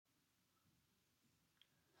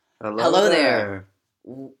Hello there.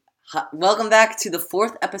 Welcome back to the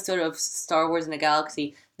 4th episode of Star Wars in the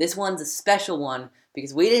Galaxy. This one's a special one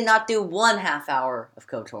because we did not do 1 half hour of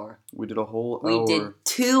KOTOR. We did a whole hour. We did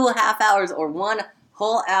 2 half hours or 1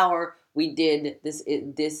 whole hour. We did this.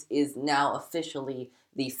 This is now officially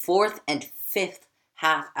the 4th and 5th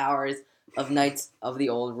half hours of Knights of the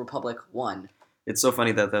Old Republic 1. It's so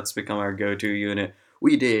funny that that's become our go-to unit.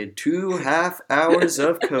 We did 2 half hours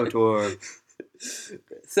of KOTOR.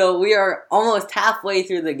 So we are almost halfway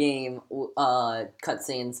through the game.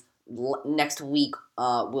 Cutscenes. Next week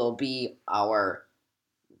will be our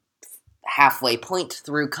halfway point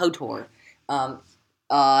through KOTOR.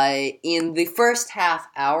 In the first half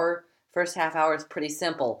hour is pretty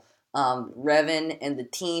simple. Revan and the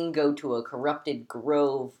team go to a corrupted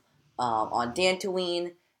grove on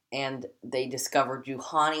Dantooine, and they discover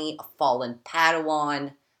Juhani, a fallen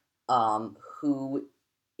Padawan, who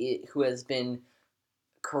has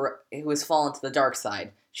fallen to the dark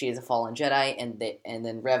side. She is a fallen Jedi, and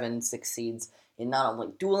then Revan succeeds in not only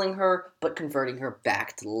dueling her, but converting her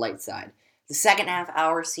back to the light side. The second half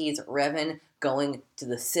hour sees Revan going to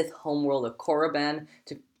the Sith homeworld of Korriban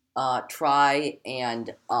to try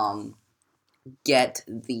and get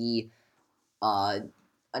the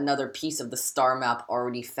another piece of the star map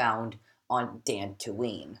already found on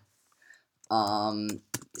Dantooine.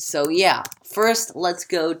 So yeah, first let's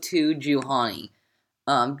go to Juhani.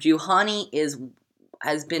 Juhani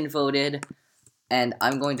has been voted, and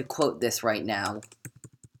I'm going to quote this right now.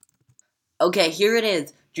 Okay, here it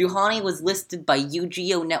is. Juhani was listed by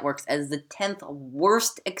UGO Networks as the 10th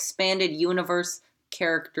worst expanded universe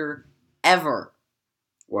character ever.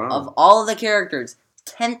 Wow. Of all the characters,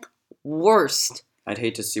 10th worst. I'd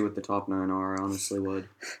hate to see what the top 9 are, I honestly would.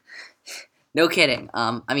 No kidding.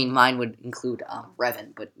 I mean, mine would include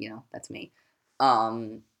Revan, but, that's me.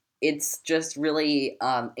 It's just really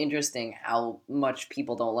interesting how much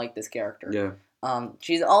people don't like this character. Yeah.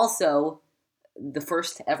 She's also the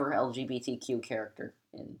first ever LGBTQ character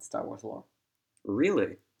in Star Wars lore.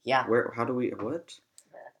 Really? Yeah. What?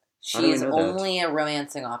 She's only a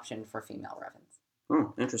romancing option for female Revans.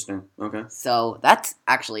 Oh, interesting. Okay. So that's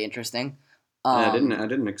actually interesting. I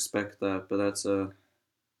didn't expect that, but that's kind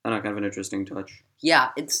of an interesting touch. Yeah,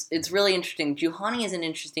 it's really interesting. Juhani is an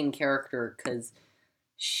interesting character because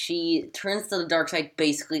she turns to the dark side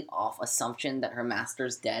basically off assumption that her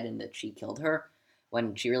master's dead and that she killed her,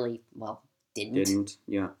 when she really, didn't. Didn't,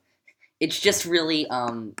 yeah. It's just really,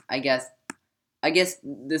 I guess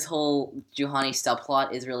this whole Juhani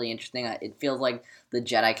subplot is really interesting. It feels like the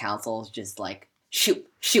Jedi Council is just like, shoot,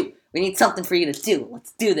 we need something for you to do.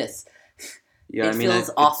 Let's do this. Yeah,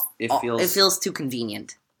 It feels too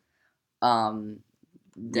convenient. Yeah,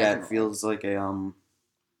 it feels like a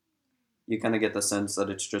you kind of get the sense that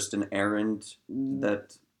it's just an errand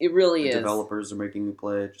that it really is. Developers are making you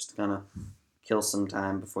play just to kind of kill some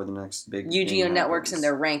time before the next big UGO Networks and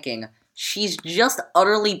their ranking. She's just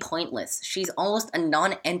utterly pointless. She's almost a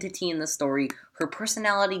non-entity in the story. Her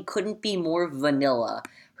personality couldn't be more vanilla.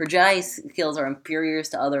 Her Jedi skills are inferior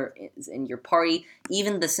to others in your party.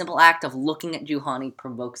 Even the simple act of looking at Juhani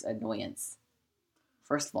provokes annoyance.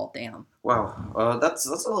 First of all, damn. Wow, that's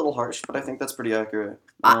a little harsh, but I think that's pretty accurate.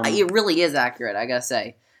 It really is accurate, I gotta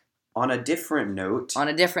say. On a different note,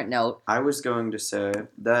 I was going to say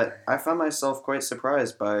that I found myself quite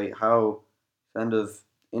surprised by how kind of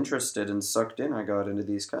interested and sucked in I got into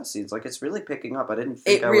these cutscenes. Like, it's really picking up. I didn't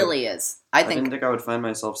think I didn't think I would find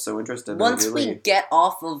myself so interested. Once we get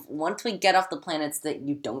off the planets that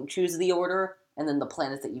you don't choose the order, and then the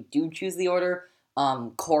planets that you do choose the order,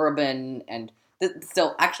 Korriban and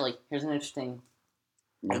so actually, here's an interesting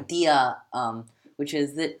idea, which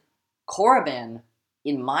is that Korriban,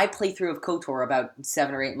 in my playthrough of KOTOR about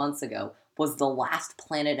 7 or 8 months ago, was the last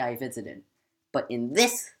planet I visited. But in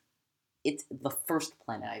this, it's the first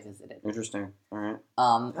planet I visited. Interesting. All right.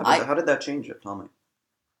 How did that change it? Tell me.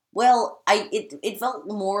 Well, it felt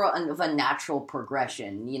more of a natural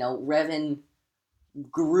progression. Revan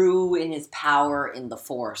grew in his power in the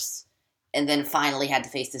Force, and then finally had to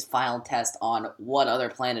face his final test on what other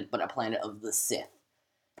planet but a planet of the Sith.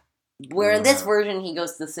 Where in this version, he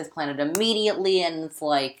goes to the Sith planet immediately, and it's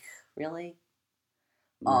like, really?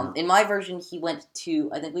 Yeah. In my version, we went to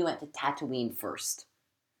Tatooine first,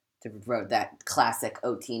 to promote that classic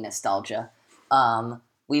OT nostalgia.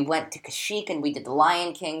 We went to Kashyyyk, and we did the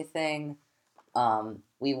Lion King thing.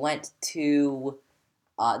 We went to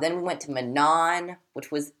Manaan,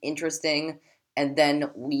 which was interesting. And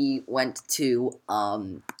then we went to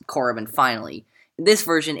Korriban finally. In this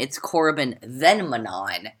version, it's Korriban, then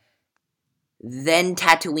Manaan, then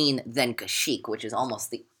Tatooine, then Kashyyyk, which is almost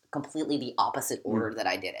the completely the opposite order that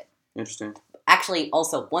I did it. Interesting. Actually,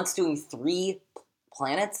 also, once doing 3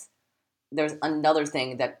 planets, there's another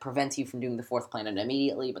thing that prevents you from doing the 4th planet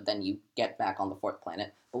immediately, but then you get back on the 4th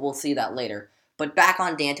planet. But we'll see that later. But back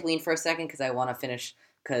on Dantooine for a second, because I want to finish,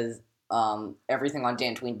 because everything on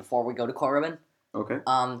Dantooine before we go to Korriban. Okay.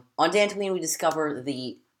 On Dantooine, we discover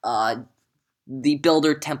the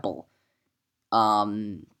Builder Temple.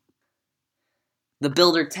 The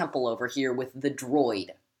Builder Temple over here with the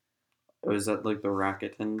droid. Oh, is that like the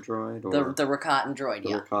Rakuten droid? Or The Rakatan droid, the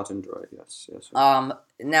yeah. Rakuten droid, yes.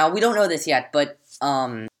 Now, we don't know this yet, but,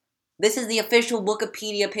 this is the official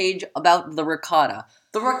Wikipedia page about the Rakata.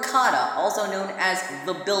 The Rakata, also known as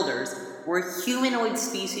the Builders, were humanoid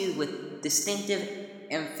species with distinctive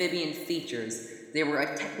amphibian features. They were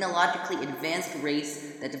a technologically advanced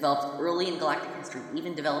race that developed early in galactic history,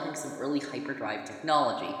 even developing some early hyperdrive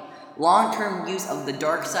technology. Long-term use of the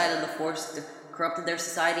dark side of the Force corrupted their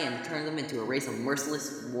society and turned them into a race of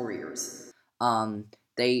merciless warriors.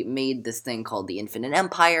 They made this thing called the Infinite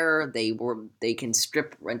Empire. They can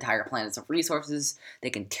strip entire planets of resources. They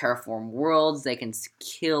can terraform worlds. They can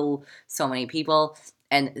kill so many people.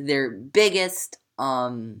 And their biggest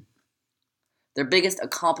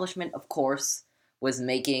accomplishment, of course, was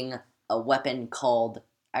making a weapon called,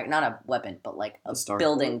 not a weapon, but like a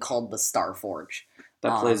building called the Starforge.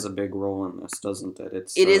 That plays a big role in this, doesn't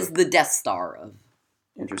it? It is the Death Star of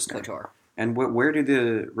interesting. KOTOR. And where do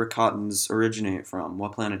the Rakatans originate from?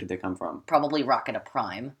 What planet did they come from? Probably Rakata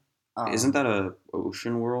Prime. Isn't that a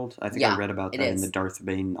ocean world? I think I read about that in the Darth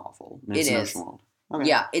Bane novel. It's an ocean world. Okay.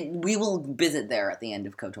 Yeah, we will visit there at the end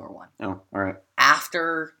of KOTOR 1. Oh, alright.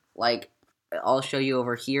 After, I'll show you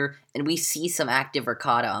over here, and we see some active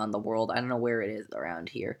Rakata on the world. I don't know where it is around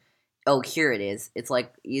here. Oh, here it is. It's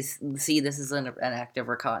like, you see, this is an active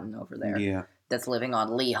Rakatan over there. Yeah. That's living on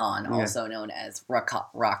Lehon, also known as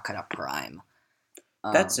Rakata Prime.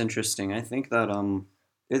 That's interesting. I think that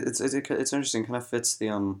it's interesting. Kind of fits the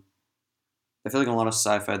I feel like in a lot of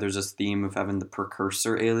sci-fi, there's this theme of having the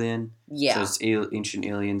precursor alien. Yeah. So it's ancient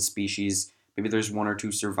alien species. Maybe there's 1 or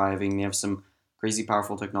 2 surviving. They have some crazy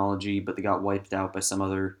powerful technology, but they got wiped out by some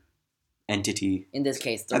other entity. In this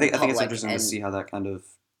case, I think it's interesting to see how that kind of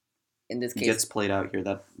in this case gets played out here.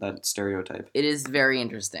 That stereotype. It is very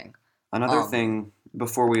interesting. Another thing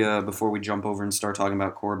before we jump over and start talking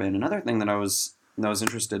about Korriban, another thing that I was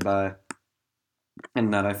interested by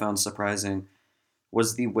and that I found surprising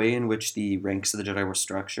was the way in which the ranks of the Jedi were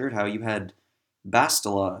structured. How you had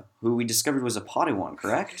Bastila, who we discovered was a Padawan,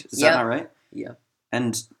 correct? Is that not right? Yeah.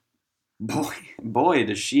 And boy,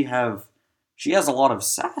 does she have a lot of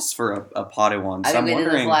sass for a Padawan. So I think we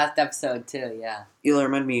did this last episode too. Yeah. Eli,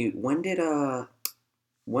 remind me, when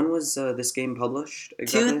was this game published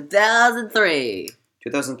exactly? 2003.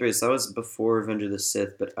 2003, so that was before Revenge of the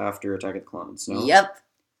Sith, but after Attack of the Clones, no? Yep.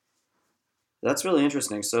 That's really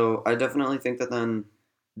interesting. So I definitely think that then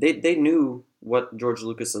they knew what George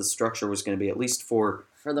Lucas's structure was going to be, at least for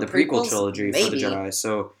the prequel trilogy for the Jedi.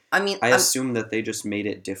 So I assume that they just made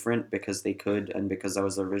it different because they could, and because that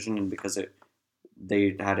was their vision, and because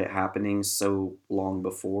they had it happening so long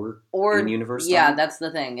before in universe time. Yeah, that's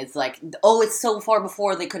the thing. It's like, it's so far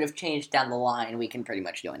before they could have changed down the line. We can pretty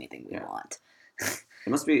much do anything we want. It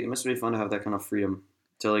must be fun to have that kind of freedom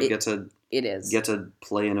to get to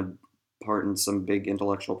play in a part in some big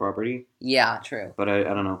intellectual property. Yeah, true. But I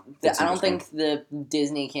don't know. I don't think the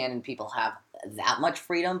Disney canon people have that much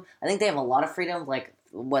freedom. I think they have a lot of freedom, like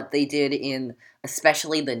what they did in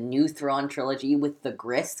especially the New Thrawn trilogy with the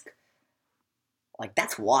Grysk. Like,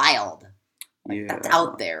 that's wild. That's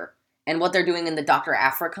out there. And what they're doing in the Dr.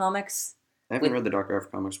 Aphra comics. I haven't read the Dr.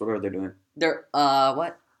 Aphra comics. What are they doing? They're,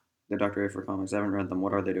 what? The Dr. Aphra comics. I haven't read them.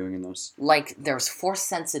 What are they doing in those? Like, there's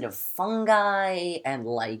Force-sensitive fungi and,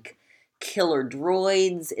 killer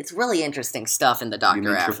droids. It's really interesting stuff in the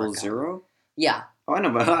Dr. Aphra. 000? Yeah. Oh, I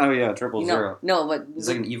know, but 000. No, but he's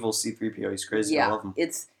like an evil C-3PO. He's crazy. Yeah, I love him.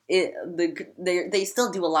 They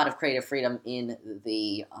still do a lot of creative freedom in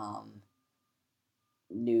the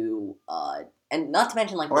new and not to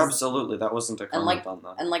mention absolutely, that wasn't a comment on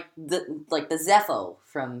that. And the Zepho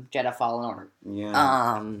from Jedi Fallen Order.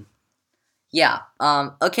 Yeah.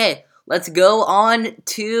 Okay, let's go on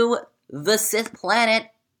to the Sith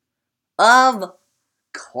planet of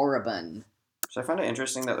Korriban. So I found it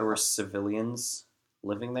interesting that there were civilians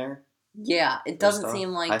living there. Yeah, it doesn't seem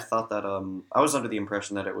like... I thought that, I was under the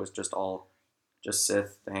impression that it was just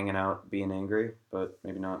Sith hanging out, being angry, but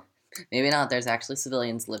maybe not. Maybe not, there's actually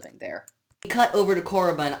civilians living there. We cut over to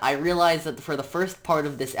Korriban. I realized that for the first part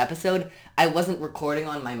of this episode, I wasn't recording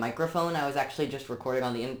on my microphone. I was actually just recording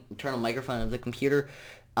on the internal microphone of the computer.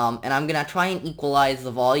 And I'm gonna try and equalize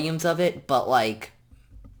the volumes of it, but, like,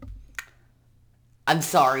 I'm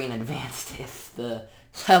sorry in advance if the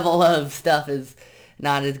level of stuff is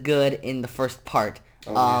not as good in the first part.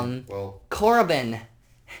 Korriban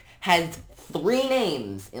has 3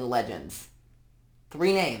 names in Legends.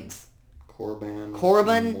 3 names.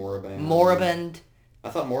 Korriban, Moribund. I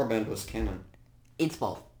thought Moribund was canon. It's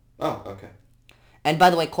both. Oh, okay. And by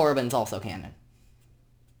the way, Korriban's also canon.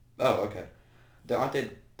 Oh, okay. Aren't they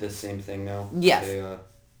the same thing now? Yes.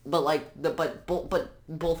 But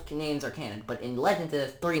both names are canon. But in Legends,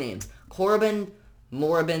 there's 3 names: Korriban,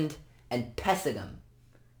 Moribund, and Pessigim.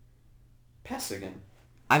 Pessigim.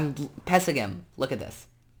 Pessigim. Look at this.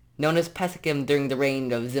 Known as Pessigim during the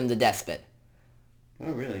reign of Zim the Despot.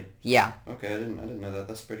 Oh, really? Yeah. Okay, I didn't know that.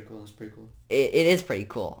 That's pretty cool. It is pretty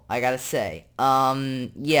cool, I gotta say.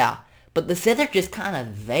 Yeah. But the Sith are just kind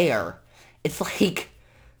of there. It's like,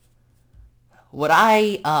 what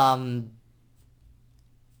I,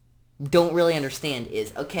 don't really understand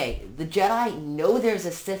is, okay, the Jedi know there's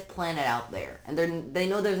a Sith planet out there, and they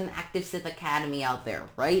know there's an active Sith Academy out there,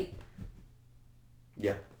 right?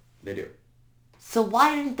 Yeah, they do. So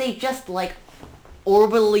why didn't they just, like,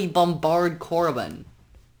 orbitally bombard Korriban?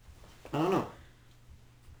 I don't know.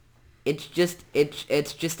 It's just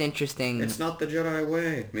interesting. It's not the Jedi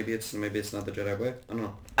way. Maybe it's not the Jedi way. I don't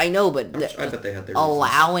know. I know, but I bet they had their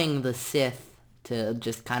allowing the Sith to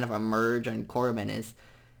just kind of emerge on Korriban is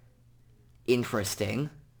interesting.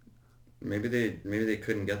 Maybe they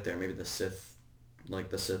couldn't get there. Maybe the Sith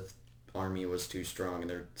army was too strong and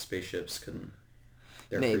their spaceships couldn't.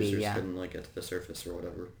 Their cruisers couldn't get to the surface or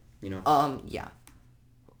whatever. You know. Yeah.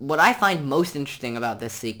 What I find most interesting about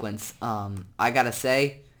this sequence, I gotta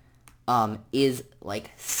say, is like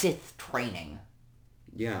Sith training.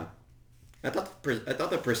 Yeah, I thought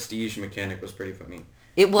the prestige mechanic was pretty funny.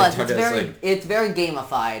 It was. It's very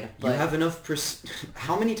gamified. But you have enough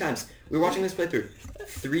How many times we were watching this playthrough?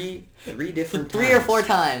 Three different times. 3 or 4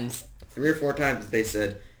 times. 3 or 4 times they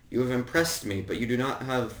said, "You have impressed me, but you do not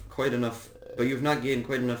have quite enough. But you've not gained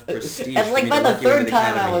quite enough prestige." And like by the 3rd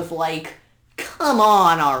time, I was like, "Come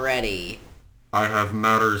on already." I have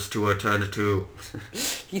matters to attend to.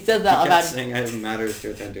 He said that about saying I have matters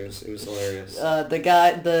to attend to. It was hilarious.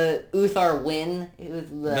 The Uthar Wynn,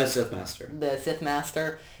 the Sith Master. The Sith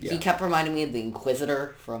Master. Yeah. He kept reminding me of the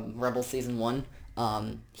Inquisitor from Rebels Season 1.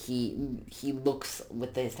 He looks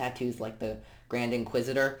with his tattoos like the Grand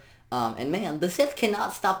Inquisitor. And man, the Sith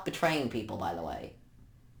cannot stop betraying people, by the way.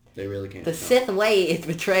 They really can't. The Sith way is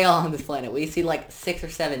betrayal on this planet. We see like 6 or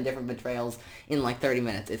 7 different betrayals in like 30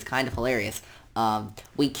 minutes. It's kind of hilarious.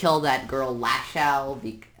 We kill that girl Lashao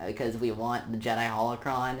because we want the Jedi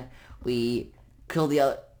Holocron. We kill the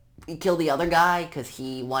other guy because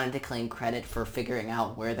he wanted to claim credit for figuring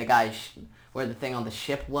out where where the thing on the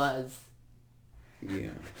ship was. Yeah.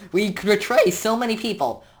 We betray so many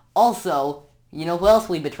people. Also, you know who else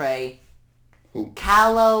we betray? Who?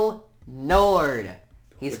 Calo Nord.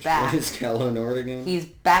 He's back. What is Calo Nord again? He's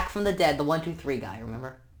back from the dead. The 1, 2, 3 guy.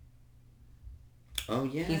 Remember? Oh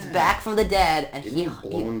yeah. He's back from the dead, and he's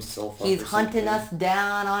hunting us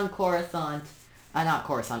down on Coruscant. Not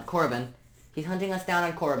Coruscant, Korriban. He's hunting us down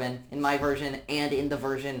on Korriban in my version and in the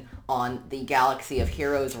version on the Galaxy of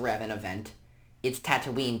Heroes Revan event. It's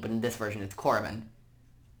Tatooine, but in this version it's Korriban.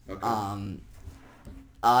 Okay.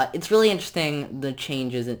 It's really interesting the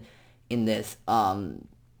changes in this.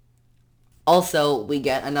 Also, we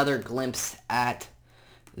get another glimpse at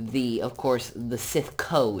of course, the Sith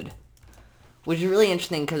Code. Which is really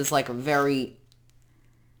interesting because it's like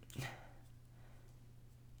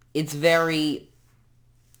it's very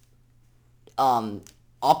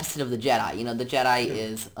opposite of the Jedi. You know, the Jedi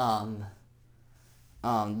is the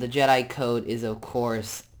Jedi Code is of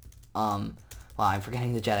course well, I'm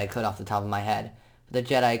forgetting the Jedi Code off the top of my head. The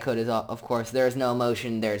Jedi Code is of course there is no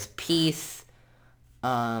emotion, there's peace.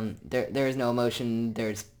 There is no emotion,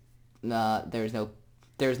 there's no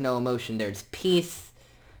emotion, there's peace.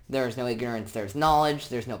 There is no ignorance, there's knowledge.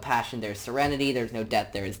 There's no passion, there's serenity. There's no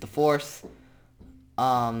death, there is the Force.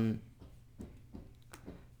 But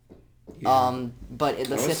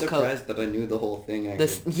the Sith Code... I was surprised that I knew the whole thing.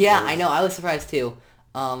 I know, I was surprised too.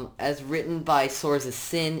 As written by Swords of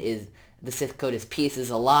Sin, the Sith Code is peace is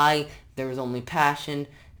a lie. There is only passion.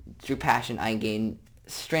 Through passion I gain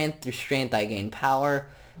strength. Through strength I gain power.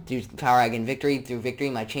 Through power I gain victory. Through victory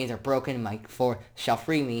my chains are broken. My Force shall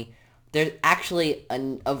free me. There's actually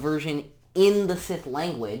a version in the Sith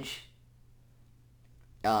language,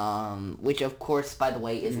 which of course, by the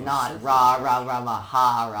way, is not ra ra ra ma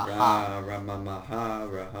ha ra ha. Ra ra ma ma ha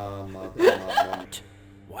ra ha ma ra ma.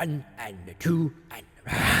 1 and 2 and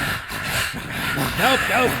Nope,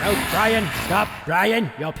 Brian, stop,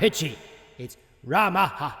 Brian, you're pitchy. It's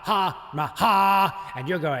Ra-ma-ha-ha, and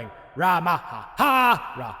you're going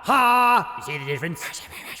Ra-ma-ha-ha, You see the difference?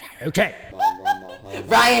 Okay.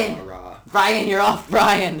 Brian, you're off,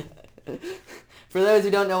 Brian. For those who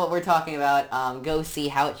don't know what we're talking about, go see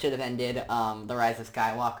How It Should Have Ended, The Rise of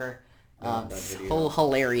Skywalker. So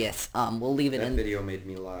hilarious. We'll leave it in. That video made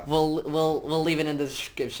me laugh. We'll leave it in the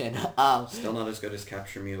description. Still not as good as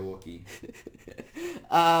Capture Me a Wookiee.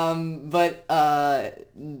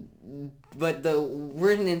 But the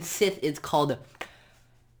word in Sith is called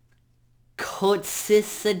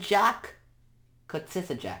Kotsisajak.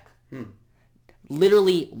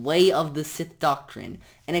 Literally, way of the Sith doctrine,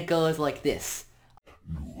 and it goes like this.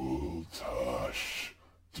 Nuultash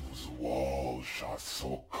Tuzwal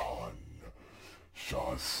Shasokan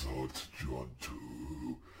Shasot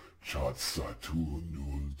Jontu Chatsatu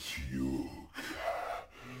Nultiuk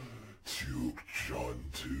Tuk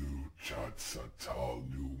Jontu Chatsatal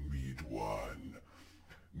Nu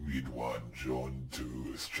Midwan Jontu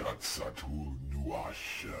Chatsatul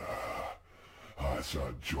Nuasha Asa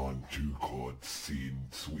Jontu Kot Sin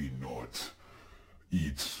Swinot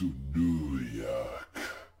Itsunuyak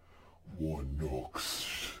Wonox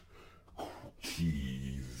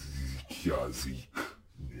Kizik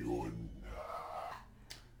Nyun.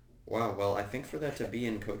 Wow, well, I think for that to be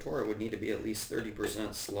in KOTOR, it would need to be at least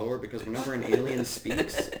 30% slower, because whenever an alien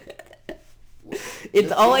speaks...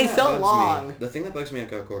 It's always so long. The thing that bugs me at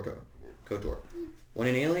KOTOR, when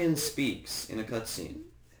an alien speaks in a cutscene,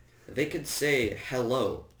 they could say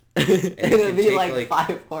hello. And it would be like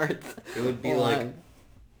 5 words. It would be like...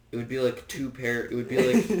 It would be like it would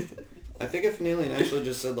be like... I think if an alien actually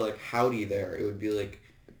just said, like, howdy there, it would be like...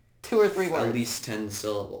 2 or 3 words. At least 10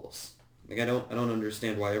 syllables. Like, I don't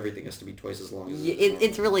understand why everything has to be twice as long as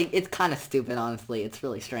it's kind of stupid, honestly. It's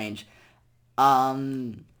really strange.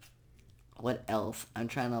 What else? I'm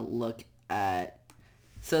trying to look at...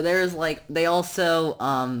 So there's, like, they also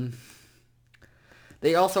are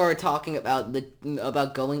talking about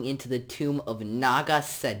going into the tomb of Naga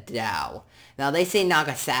Sadao. Now, they say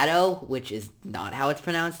Naga Sado, which is not how it's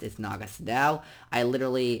pronounced. It's Naga Sadao. I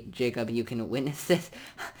literally, Jacob, you can witness this.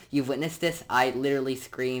 You've witnessed this. I literally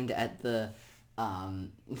screamed at the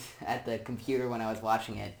computer when I was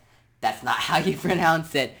watching it. That's not how you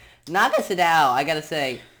pronounce it. Naga Sadao, I gotta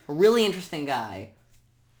say, a really interesting guy.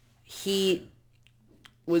 He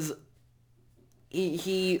was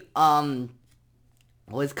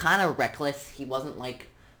kind of reckless. He wasn't like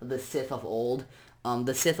the Sith of old.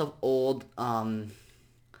 The Sith of old,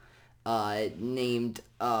 named,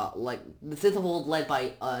 the Sith of old led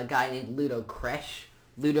by a guy named Ludo Kresh.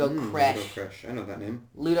 Ludo Kresh. I know that name.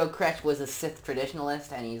 Ludo Kresh was a Sith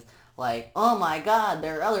traditionalist, and he's like, oh my god,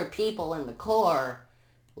 there are other people in the core.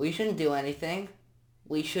 We shouldn't do anything.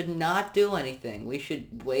 We should not do anything. We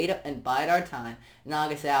should wait and bide our time.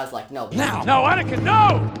 Naga Sadao's like, no. Now! No, Anakin,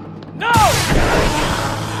 no! No!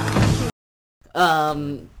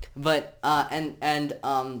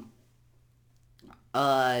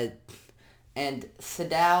 And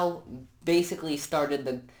Sadao basically started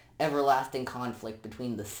the everlasting conflict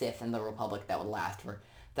between the Sith and the Republic that would last for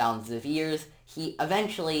thousands of years. He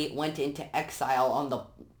eventually went into exile on the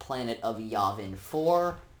planet of Yavin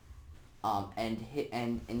 4, and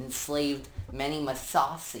enslaved many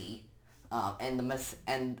Massassi, and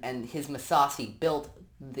his Massassi built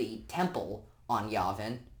the temple on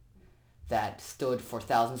Yavin that stood for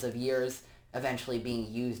thousands of years, eventually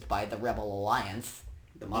being used by the Rebel Alliance.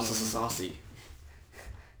 The Massassi.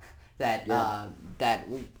 That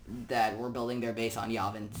were building their base on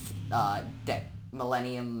Yavin,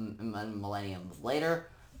 millenniums later.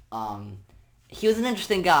 He was an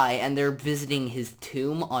interesting guy, and they're visiting his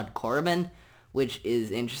tomb on Korriban, which is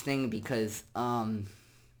interesting because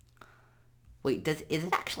wait, is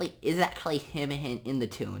it actually him in the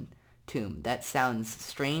tomb? That sounds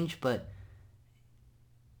strange, but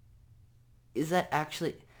is that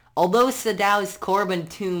actually... Although Sadao's Korriban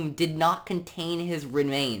tomb did not contain his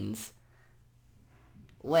remains.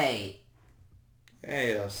 Wait.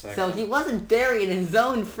 Wait a second. So he wasn't buried in his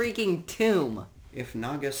own freaking tomb. If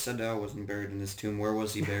Naga Sadao wasn't buried in his tomb, where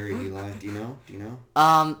was he buried, Eli? Do you know?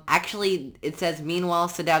 Actually, it says, meanwhile,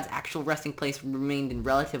 Sadao's actual resting place remained in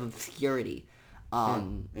relative obscurity.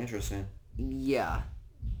 Interesting. Yeah.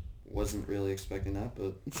 Wasn't really expecting that,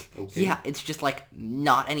 but okay. Yeah, it's just like,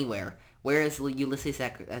 not anywhere. Where is Ulysses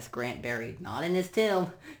S. Grant buried? Not in his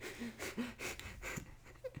tomb.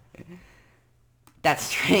 That's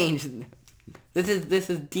strange. This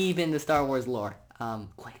is deep into Star Wars lore.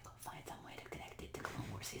 Quick, find some way to connect it to Clone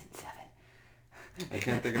Wars Season 7. I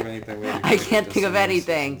can't think of anything. I can't think of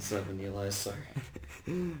anything. 7, Eli, sorry.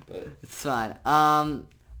 But it's fine.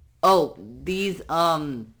 These,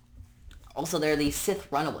 also there are these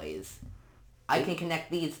Sith runaways. I can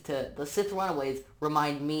connect these to... The Sith runaways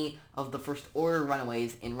remind me of the First Order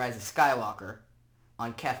runaways in Rise of Skywalker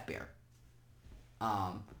on Kefbir.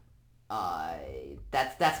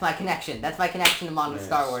 That's my connection. That's my connection to modern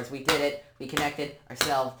Star Wars. We did it. We connected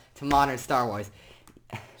ourselves to modern Star Wars.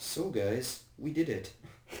 So, guys, we did it.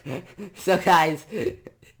 So, guys,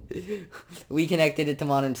 we connected it to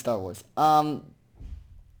modern Star Wars.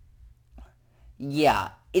 Yeah,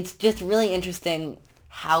 it's just really interesting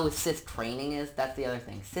how Sith training is. That's the other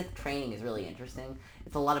thing. Sith training is really interesting.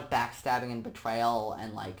 It's a lot of backstabbing and betrayal,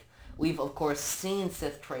 and, like, we've, of course, seen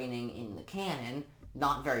Sith training in the canon.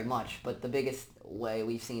 Not very much, but the biggest way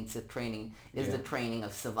we've seen Sith training is the training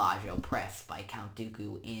of Savage Opress by Count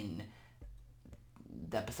Dooku in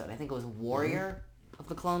the episode. I think it was Warrior of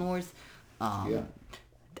the Clone Wars. I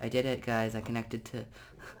did it, guys. I connected to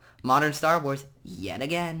modern Star Wars yet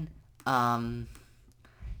again.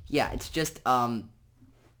 It's just,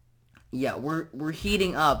 we're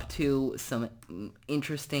heating up to some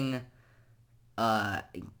interesting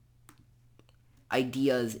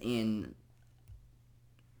ideas in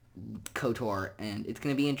KOTOR, and it's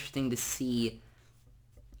going to be interesting to see,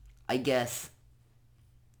 I guess,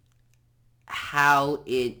 how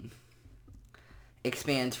it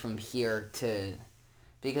expands from here to,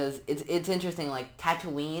 because it's interesting, like,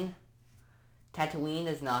 Tatooine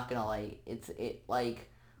is not going to, like,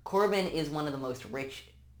 Korriban is one of the most rich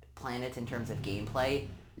planets in terms of gameplay.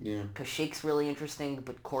 Yeah. Kashyyyk's really interesting,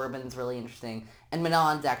 but Korriban's really interesting, and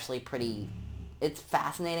Manon's actually it's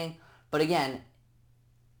fascinating, but again,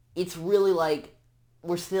 it's really like,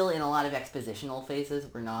 we're still in a lot of expositional phases.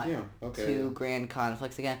 We're not grand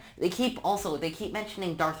conflicts again. They keep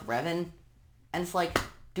mentioning Darth Revan, and it's like,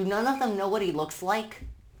 do none of them know what he looks like?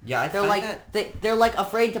 Yeah, they're like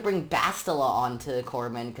afraid to bring Bastila onto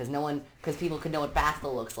Korriban because people could know what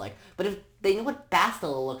Bastila looks like. But if they knew what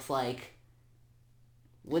Bastila looks like,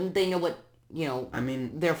 wouldn't they know what,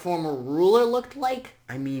 their former ruler looked like?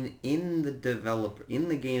 I mean, in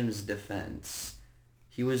the game's defense,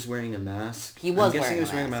 he was wearing a mask. I'm guessing he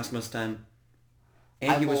was wearing a mask most of the time.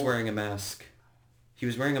 And he was wearing a mask. He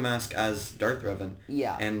was wearing a mask as Darth Revan.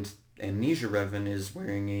 Yeah. And Amnesia Revan is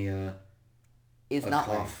wearing a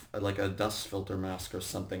dust filter mask or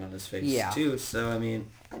something on his face too. So I mean,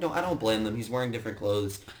 I don't blame them. He's wearing different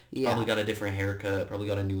clothes. He's probably got a different haircut. Probably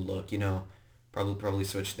got a new look. Probably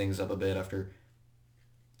switched things up a bit after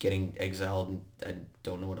getting exiled and I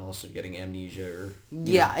don't know what else, or getting amnesia or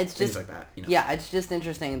it's things just like that. Yeah, it's just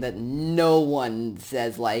interesting that no one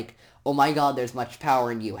says like, oh my god, there's much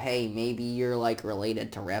power in you. Hey, maybe you're like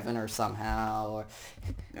related to Revan or somehow. Or...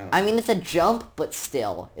 I mean, it's a jump, but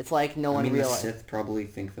still, it's like no one realized. The Sith probably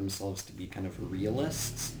think themselves to be kind of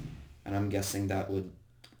realists, and I'm guessing that would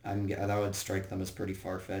strike them as pretty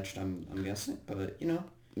far fetched. I'm guessing, but it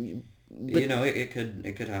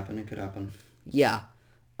could happen. It could happen. Yeah.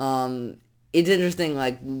 It's interesting,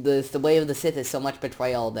 like, the way of the Sith is so much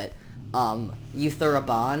betrayal that, Yuthura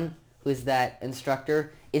Ban, who's that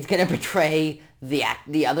instructor, is gonna betray the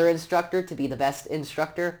other instructor to be the best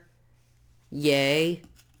instructor. Yay.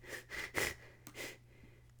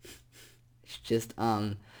 It's just,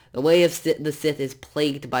 the way of the Sith is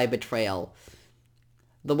plagued by betrayal.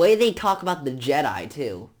 The way they talk about the Jedi,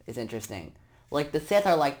 too, is interesting. Like, the Sith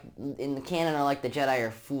are like, in the canon, are like the Jedi are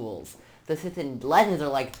fools. The Sith in Legends are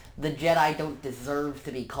like, the Jedi don't deserve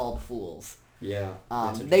to be called fools. Yeah.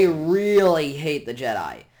 They really hate the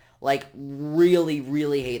Jedi. Like, really,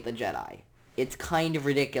 really hate the Jedi. It's kind of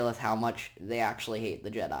ridiculous how much they actually hate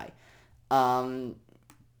the Jedi.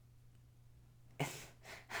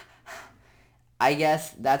 I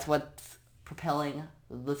guess that's what's propelling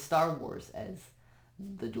the Star Wars, as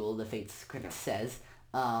the Duel of the Fates script says.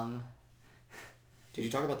 Did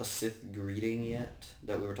you talk about the Sith greeting yet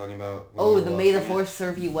that we were talking about? Oh, the May the Force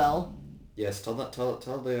serve you well. Yes, tell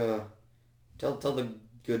the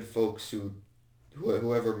good folks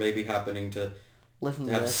whoever may be happening to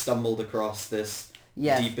have stumbled across this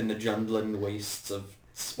deep in the jundling wastes of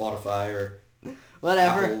Spotify or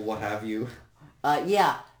whatever, Apple, what have you.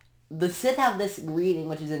 The Sith have this greeting,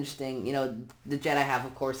 which is interesting. The Jedi have,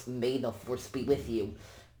 of course, May the Force be with you.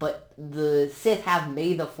 But the Sith have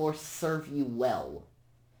May the Force serve you well.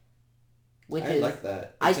 I like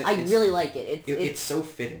that. I really like it. It's so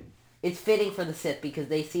fitting. It's fitting for the Sith because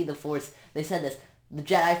they see the Force, they said this, the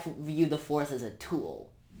Jedi view the Force as a tool.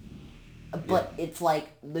 But it's like,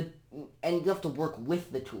 and you have to work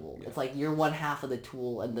with the tool. Yeah. It's like you're one half of the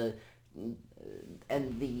tool and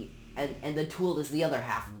and the tool is the other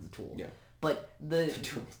half of the tool. Yeah. But the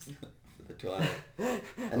tool.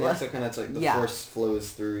 And also kind of it's like the Force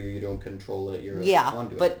flows through you. You don't control it. You're a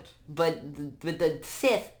conduit. But the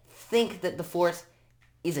Sith think that the Force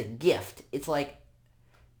is a gift. It's like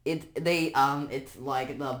it's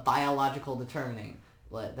like the biological determining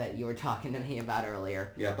that you were talking to me about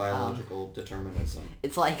earlier. Yeah, biological determinism.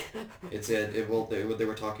 It's like they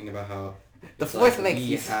were talking about how the Force makes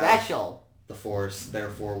you special. The Force,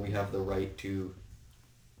 therefore, we have the right to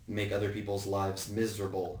make other people's lives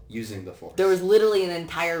miserable using the Force. There was literally an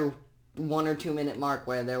entire 1 or 2 minute mark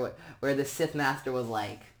where the Sith Master was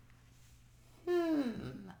like,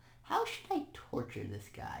 how should I torture this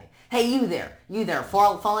guy? Hey, you there,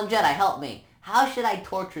 fallen Jedi, help me. How should I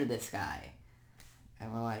torture this guy?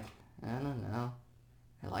 And we're like, I don't know.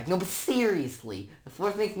 They're like, no, but seriously, the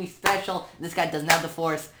Force makes me special. This guy doesn't have the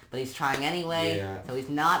Force, but he's trying anyway, so he's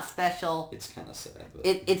not special. It's kind of sad. But...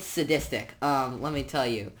 It's sadistic. Let me tell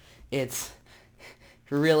you, it's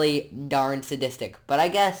really darn sadistic. But I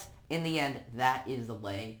guess, in the end, that is the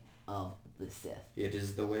way of the Sith. It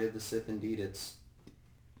is the way of the Sith, indeed.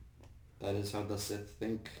 That is how the Sith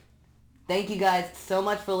think. Thank you guys so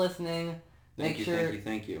much for listening. Thank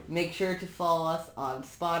you. Make sure to follow us on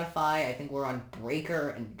Spotify. I think we're on Breaker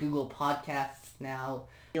and Google Podcasts now.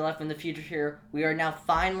 Left in the future here. We are now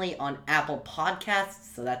finally on Apple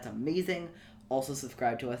Podcasts, so that's amazing. Also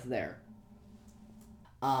subscribe to us there.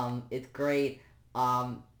 It's great.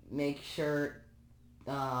 Make sure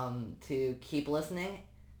to keep listening.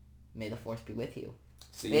 May the Force be with you.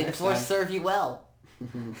 May the Force serve you well.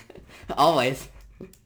 Always.